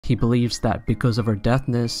He believes that because of her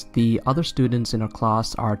deafness, the other students in her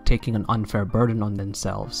class are taking an unfair burden on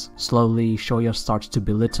themselves. Slowly, Shoya starts to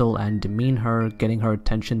belittle and demean her, getting her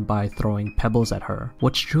attention by throwing pebbles at her.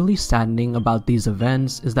 What's truly saddening about these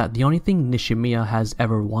events is that the only thing Nishimiya has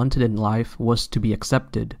ever wanted in life was to be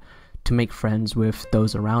accepted, to make friends with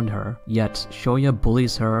those around her, yet Shoya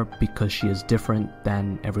bullies her because she is different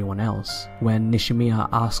than everyone else. When Nishimiya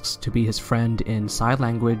asks to be his friend in sign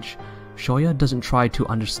language, Shoya doesn't try to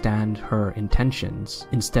understand her intentions.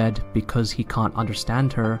 Instead, because he can't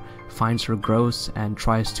understand her, finds her gross and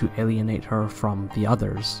tries to alienate her from the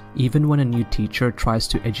others. Even when a new teacher tries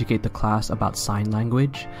to educate the class about sign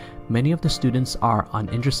language, many of the students are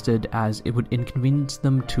uninterested as it would inconvenience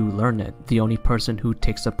them to learn it. The only person who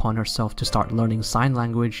takes upon herself to start learning sign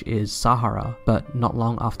language is Sahara, but not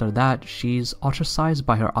long after that, she's ostracized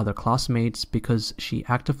by her other classmates because she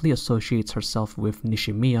actively associates herself with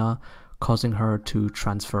Nishimiya, causing her to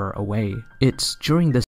transfer away. It's during this